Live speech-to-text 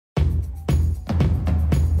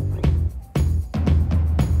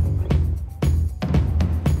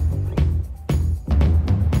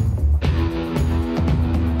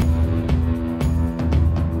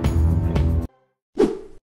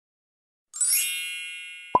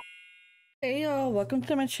Hey y'all, welcome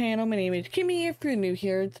to my channel. My name is Kimmy. If you're new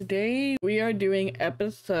here, today we are doing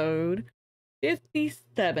episode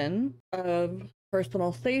 57 of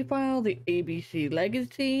Personal Save File, the ABC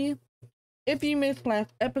Legacy. If you missed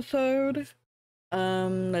last episode,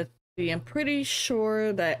 let's see, I'm pretty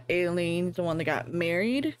sure that Aileen's the one that got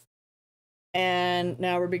married. And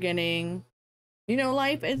now we're beginning,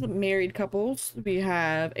 life as married couples. We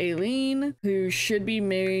have Aileen, who should be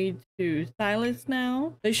married to Silas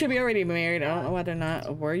now. They should be already married. I don't know why they're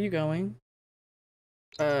not. Where are you going?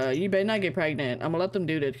 You better not get pregnant. I'm gonna let them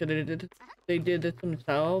do this because they did this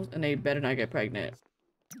themselves and they better not get pregnant.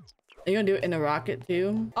 Are you gonna do it in the rocket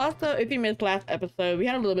too? Also, if you missed last episode, we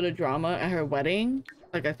had a little bit of drama at her wedding.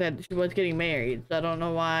 Like I said, she was getting married, so I don't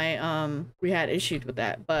know why we had issues with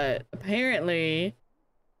that. But apparently,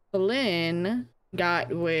 Lynn got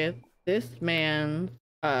with this man's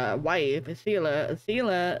wife, Asila.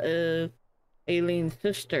 Asila is Aileen's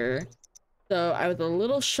sister. So I was a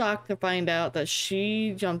little shocked to find out that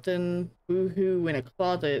she jumped in woohoo in a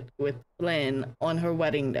closet with Lynn on her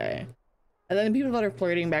wedding day. And then people started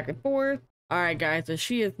flirting back and forth. Alright guys, so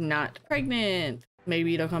she is not pregnant.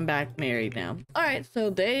 Maybe they'll come back married now. Alright, so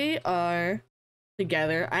they are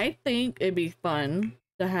together. I think it'd be fun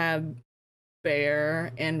to have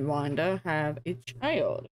Bear and Wanda have a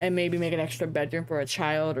child and maybe make an extra bedroom for a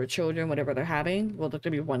child or children, whatever they're having. Well, there's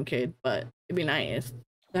gonna be one kid, but it'd be nice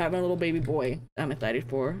to have a little baby boy. I'm excited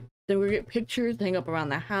for. Then we'll get pictures to hang up around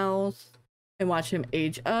the house and watch him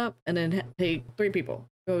age up, and then take 3 people.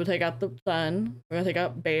 We'll take out the son, we're gonna take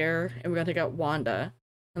out Bear, and we're gonna take out Wanda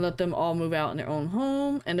and let them all move out in their own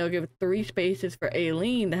home, and they'll give 3 spaces for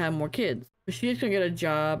Aileen to have more kids. She's gonna get a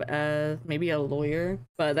job as maybe a lawyer,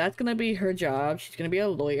 but that's gonna be her job. She's gonna be a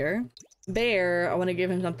lawyer. Bear, I want to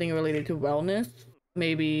give him something related to wellness,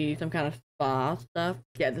 maybe some kind of spa stuff.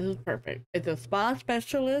 Yeah, this is perfect. It's a spa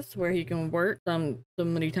specialist where he can work so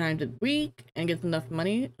many times a week and gets enough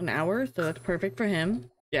money an hour, so that's perfect for him.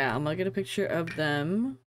 Yeah, I'm gonna get a picture of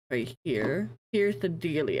them right here. Here's the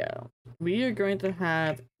dealio. We are going to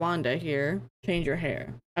have Wanda here change her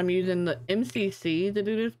hair. I'm using the MCC to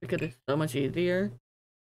do this because it's so much easier.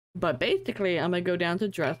 But basically, I'm gonna go down to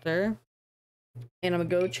dresser and I'm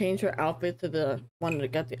gonna go change her outfit to the one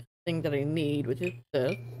that got the thing that I need, which is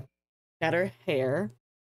this. Got her hair.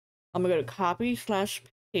 I'm gonna go to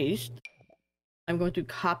copy/paste. I'm going to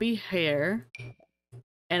copy hair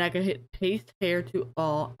and I can hit paste hair to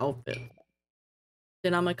all outfits.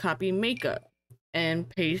 Then I'm gonna copy makeup and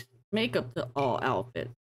paste makeup to all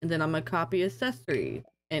outfits. And then I'm gonna copy accessories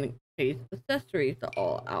and paste accessories to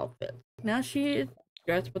all outfits. Now she is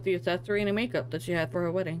dressed with the accessory and the makeup that she had for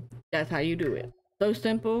her wedding. That's how you do it. So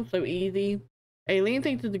simple, so easy. Aileen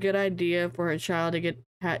thinks it's a good idea for her child to get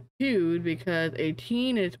tattooed because a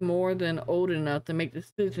teen is more than old enough to make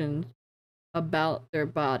decisions about their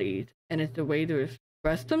bodies, and it's a way to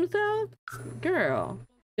express themselves. Girl,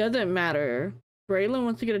 doesn't matter. Braylon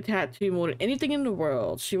wants to get a tattoo more than anything in the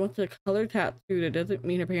world. She wants a color tattoo. That doesn't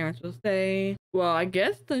mean her parents will say, well, I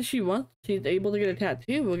guess that she's able to get a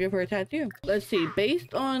tattoo, we'll give her a tattoo. Let's see,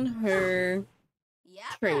 based on her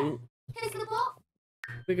trait,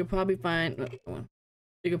 we could probably find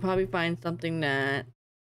something that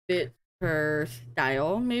fits her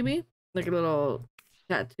style, maybe like a little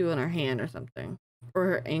tattoo on her hand or something, or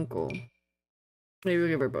her ankle. Maybe we'll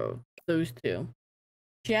give her both, those 2.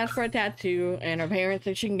 She asked for a tattoo and her parents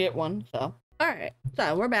said she can get one, so. Alright,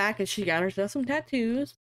 so we're back and she got herself some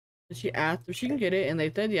tattoos. She asked if she can get it and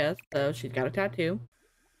they said yes, so she's got a tattoo.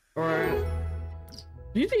 Or,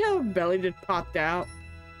 do you see how her belly just popped out?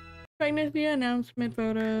 Pregnancy announcement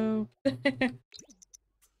photo.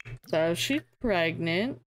 So she's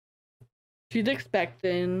pregnant. She's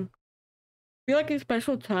expecting. I feel like it's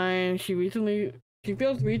special time. She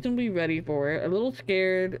feels reasonably ready for it. A little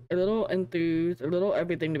scared, a little enthused, a little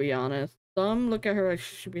everything, to be honest. Some look at her like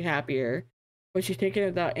she should be happier, but she's taking it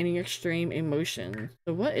without any extreme emotions.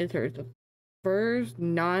 So what is hers? The first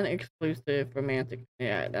non-exclusive romantic.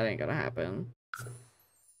 Yeah, that ain't gonna happen.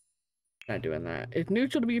 Not doing that. It's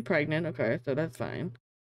neutral to be pregnant. Okay, so that's fine.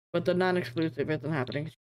 But the non-exclusive isn't happening.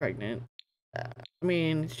 She's pregnant. I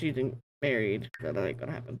mean, she's married, so that ain't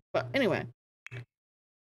gonna happen. But anyway,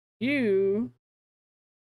 you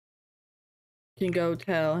can go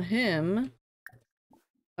tell him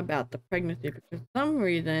about the pregnancy, because for some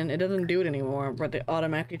reason it doesn't do it anymore, but they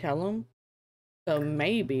automatically tell him. So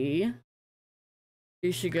maybe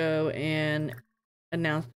you should go and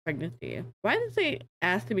announce the pregnancy. Why does it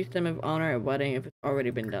ask to be stem of honor at wedding if it's already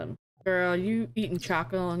been done? Girl, you eating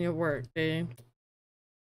chocolate on your work, dude.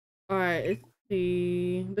 Alright, let's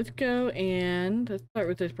see. Let's go and let's start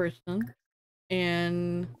with this person.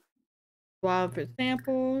 And swab for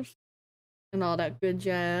samples and all that good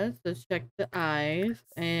jazz. Let's check the eyes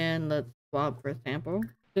and let's swab for a sample.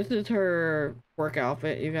 This is her work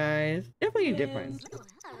outfit, you guys. Definitely different.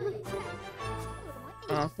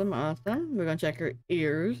 Awesome, awesome. We're gonna check her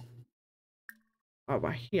ears.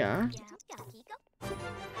 Over here.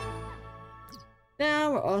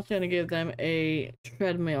 Now we're also gonna give them a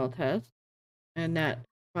treadmill test, and that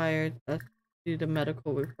requires us to do the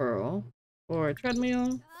medical referral for a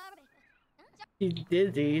treadmill. She's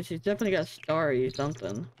dizzy. She's definitely got starry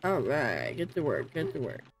something. Alright, get to work, get to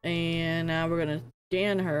work. And now we're gonna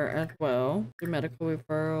scan her as well. Do medical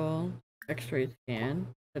referral, x-ray scan.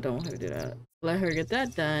 I don't want her to do that. Let her get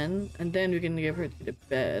that done, and then we can give her to the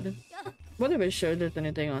bed. What if it shows us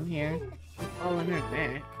anything on here? All in her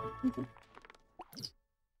neck.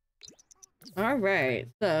 Alright,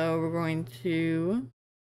 so we're going to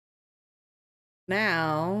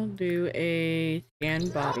now do a scan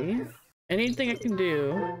body. Anything I can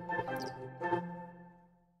do.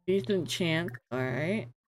 Decent chance. Alright.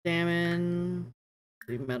 Examine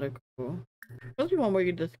the medical. Supposed to be one where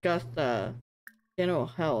you discuss general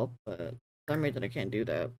health, but for some reason I can't do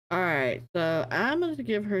that. Alright, so I'm going to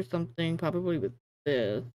give her something probably with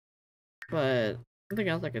this, but something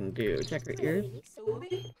else I can do. Check her ears.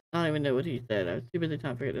 I don't even know what he said. I was too busy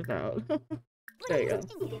trying to figure this out. There you go.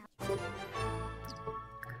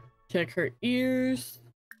 Check her ears.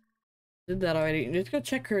 Did that already. Let's go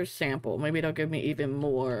check her sample. Maybe it'll give me even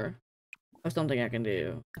more of something I can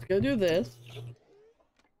do. Let's go do this.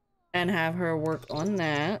 And have her work on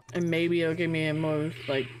that. And maybe it'll give me a most,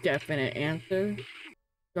 like, definite answer.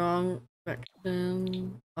 Strong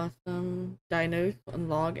infection. Awesome. Diagnose and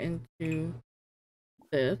log into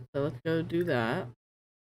this. So let's go do that.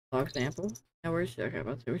 Log sample. Now where's she? Okay,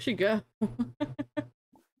 where'd she go?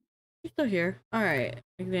 She's still here. Alright.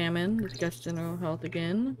 Examine. Discuss general health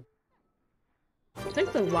again. It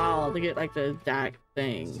takes a while to get like the exact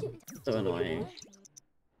thing. It's so annoying.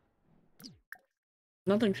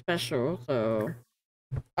 Nothing special, so...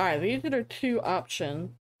 Alright, these are the two options.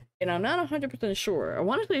 And I'm not 100% sure. I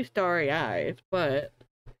want to say starry eyes, but...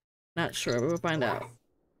 Not sure, we'll find out.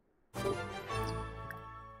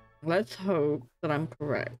 Let's hope that I'm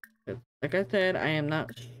correct. Like I said, I am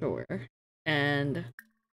not sure. And...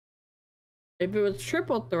 If it was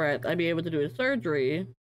triple threat, I'd be able to do a surgery.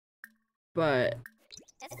 But...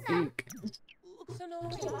 Eek.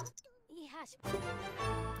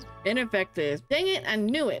 Ineffective. Dang it, I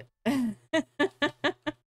knew it.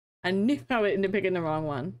 I knew I would end up picking the wrong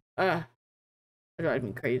one. Ugh. That drives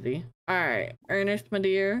me crazy. Alright, Ernest, my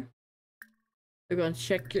dear. We're gonna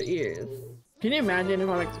check your ears. Can you imagine if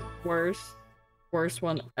I'm like worst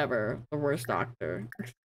one ever? The worst doctor.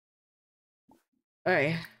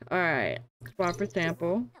 Alright. Spot for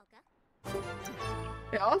sample.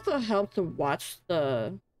 It also helps to watch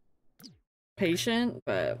the patient,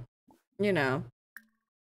 but you know,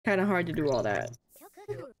 kind of hard to do all that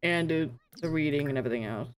and do the reading and everything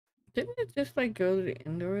else. Didn't it just like go to the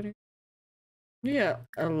end already? Yeah,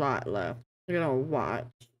 a lot left. We're gonna watch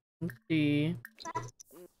and see.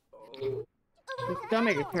 The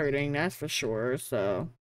stomach is hurting, that's for sure. So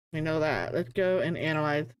we know that. Let's go and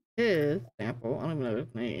analyze his sample. I don't even know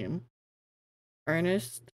his name.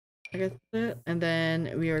 Ernest, I guess that's it. And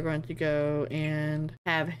then we are going to go and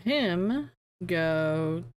have him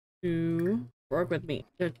go to work with me.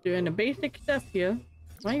 Just doing the basic stuff here.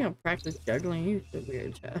 Why are you gonna practice juggling? You so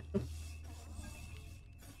weird, child.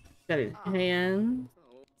 Got his hand.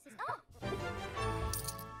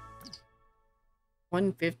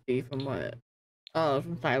 150 from what? Oh,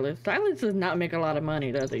 from Silas. Silas does not make a lot of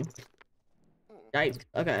money, does he? Yikes.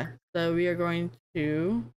 Okay. So we are going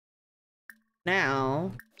to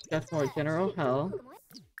now just more general health.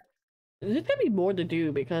 There's gonna be more to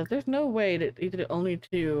do because there's no way that these are the only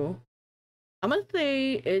two. I'm gonna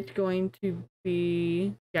say it's going to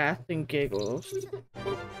be gas and giggles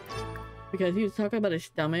because he was talking about his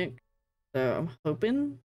stomach, so I'm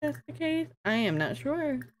hoping that's the case. I am not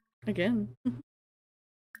sure. Again,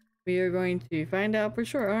 we are going to find out for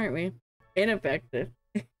sure, aren't we? Ineffective.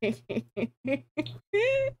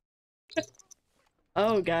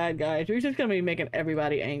 Oh god, guys, we're just gonna be making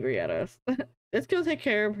everybody angry at us. Let's go take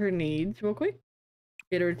care of her needs real quick.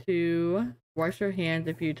 Get her to wash her hands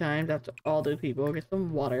a few times after all those people. Get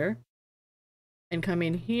some water. And come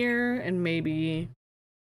in here and maybe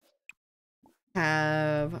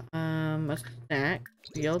have a snack,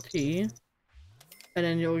 BLT. And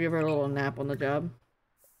then you'll give her a little nap on the job.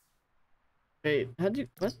 Wait, what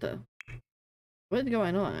is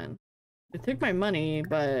going on? It took my money,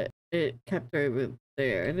 but it kept her over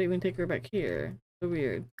there. I didn't even take her back here. So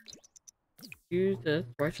weird. Use this.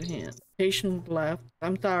 Wash your hands. Patient left.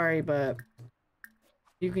 I'm sorry, but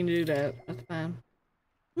you can do that. That's fine.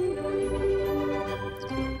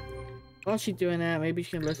 While she's doing that, maybe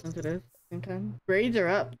she can listen to this sometime. Grades are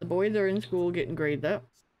up. The boys are in school getting grades up.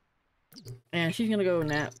 And she's gonna go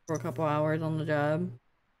nap for a couple hours on the job.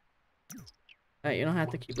 Alright, you don't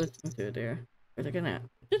have to keep listening to it there. Go take a nap.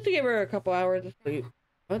 Just to give her a couple hours of sleep.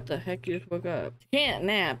 What the heck, you just woke up? She can't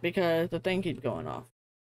nap because the thing keeps going off.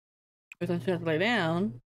 If I just lay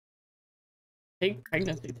down, take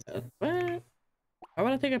pregnancy test. What? I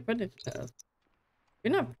want to take a pregnancy test.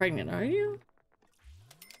 You're not pregnant, are you?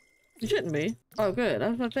 You shouldn't be. Oh, good. I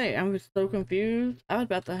was about to say, I'm so confused. I was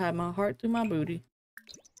about to have my heart through my booty.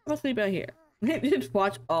 I'm gonna sleep out here. Just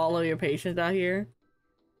watch all of your patients out here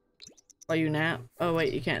while you nap. Oh,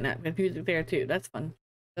 wait, you can't nap. There's music there, too. That's fun.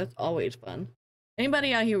 That's always fun.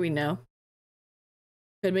 Anybody out here we know?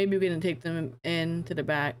 But maybe we're gonna take them into the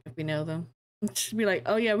back if we know them. Just be like,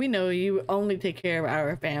 oh yeah, we know you only take care of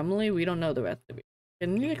our family. We don't know the rest of you.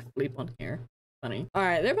 Can you sleep on here? Funny.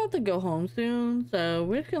 Alright, they're about to go home soon. So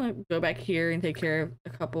we're just gonna go back here and take care of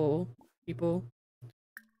a couple people.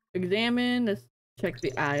 Examine, let's check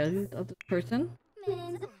the eyes of the person.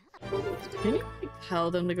 Can you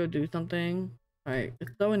tell them to go do something? Alright,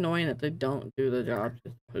 it's so annoying that they don't do the job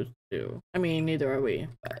they're supposed to do. I mean, neither are we,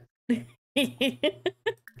 but...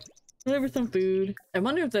 Deliver some food. I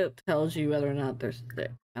wonder if that tells you whether or not they're sick.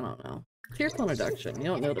 I don't know. Cheerful introduction. You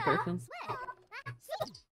don't know the person.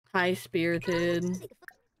 High-spirited.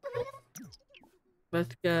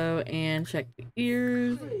 Let's go and check the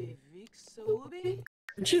ears.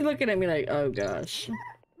 She's looking at me like, oh gosh.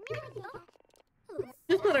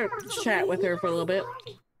 Just let her chat with her for a little bit.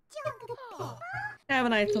 Have a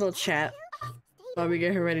nice little chat while we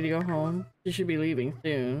get her ready to go home. She should be leaving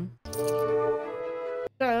soon.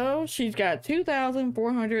 So she's got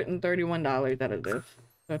 $2,431 out of this.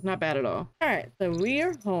 So it's not bad at all. Alright, so we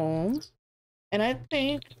are home. And I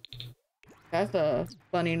think that's a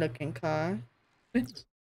funny looking car.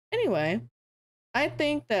 Anyway, I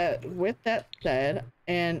think that with that said,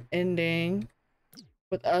 and ending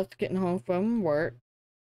with us getting home from work,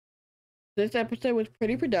 this episode was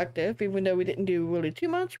pretty productive. Even though we didn't do really too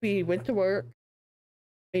much, we went to work.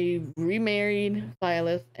 We remarried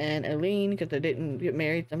Silas and Aileen because they didn't get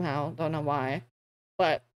married somehow. Don't know why.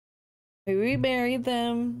 But we remarried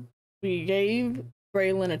them. We gave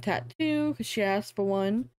Braylon a tattoo because she asked for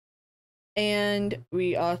one. And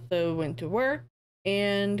we also went to work.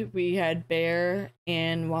 And we had Bear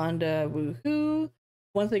and Wanda woohoo.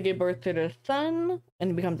 Once they give birth to their son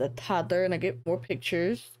and becomes a toddler and I get more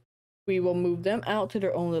pictures, we will move them out to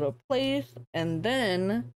their own little place. And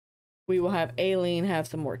then we will have Aileen have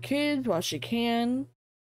some more kids while she can,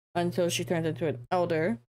 until she turns into an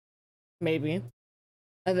elder, maybe.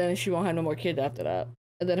 And then she won't have no more kids after that.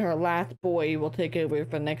 And then her last boy will take over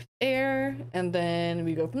for next heir, and then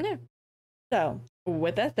we go from there. So,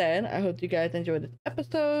 with that said, I hope you guys enjoyed this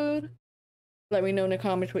episode. Let me know in the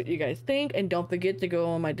comments what you guys think, and don't forget to go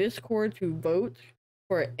on my Discord to vote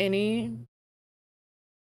for any.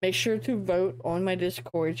 Make sure to vote on my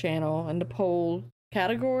Discord channel in the poll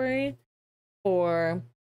category for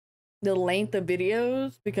the length of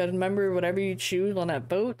videos, because remember, whatever you choose on that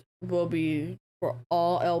vote will be for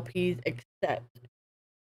all LPs except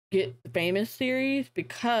Get Famous series,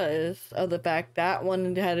 because of the fact that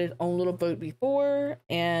one had its own little vote before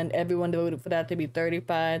and everyone voted for that to be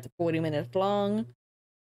 35 to 40 minutes long.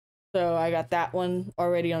 So I got that one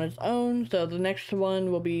already on its own, so the next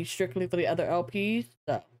one will be strictly for the other LPs.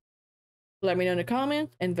 So let me know in the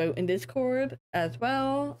comments and vote in Discord as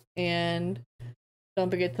well. And don't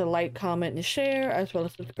forget to like, comment, and share, as well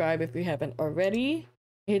as subscribe if you haven't already.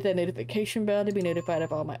 Hit that notification bell to be notified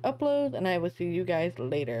of all my uploads, and I will see you guys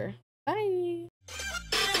later. Bye!